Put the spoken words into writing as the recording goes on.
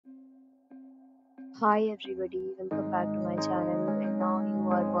Hi everybody, welcome back to my channel and now you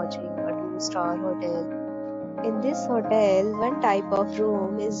are watching a 2-star hotel. In this hotel, one type of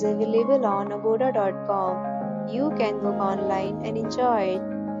room is available on agoda.com. You can book online and enjoy it.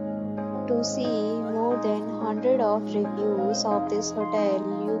 To see more than 100 of reviews of this hotel,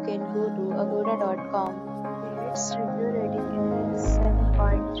 you can go to agoda.com. Its review rating is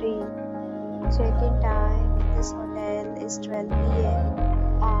 7.3. Check-in time in this hotel is 12 p.m.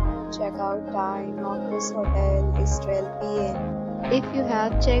 Checkout time of this hotel is 12 p.m. If you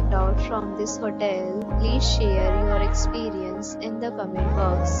have checked out from this hotel, please share your experience in the comment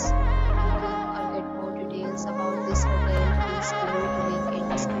box. To get more details about this hotel, please follow the link in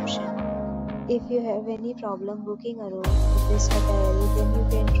description. If you have any problem booking a room in this hotel, then you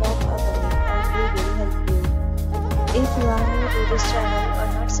can drop a comment and we will help you. If you are new to this channel or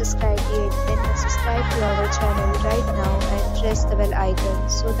not subscribed yet, then subscribe to our channel right now and press the bell icon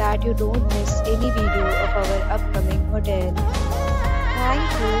so that you don't miss any video of our upcoming hotel.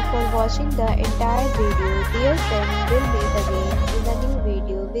 Thank you for watching the entire video. Dear friend, we'll meet again in a new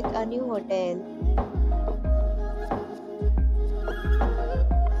video with a new hotel.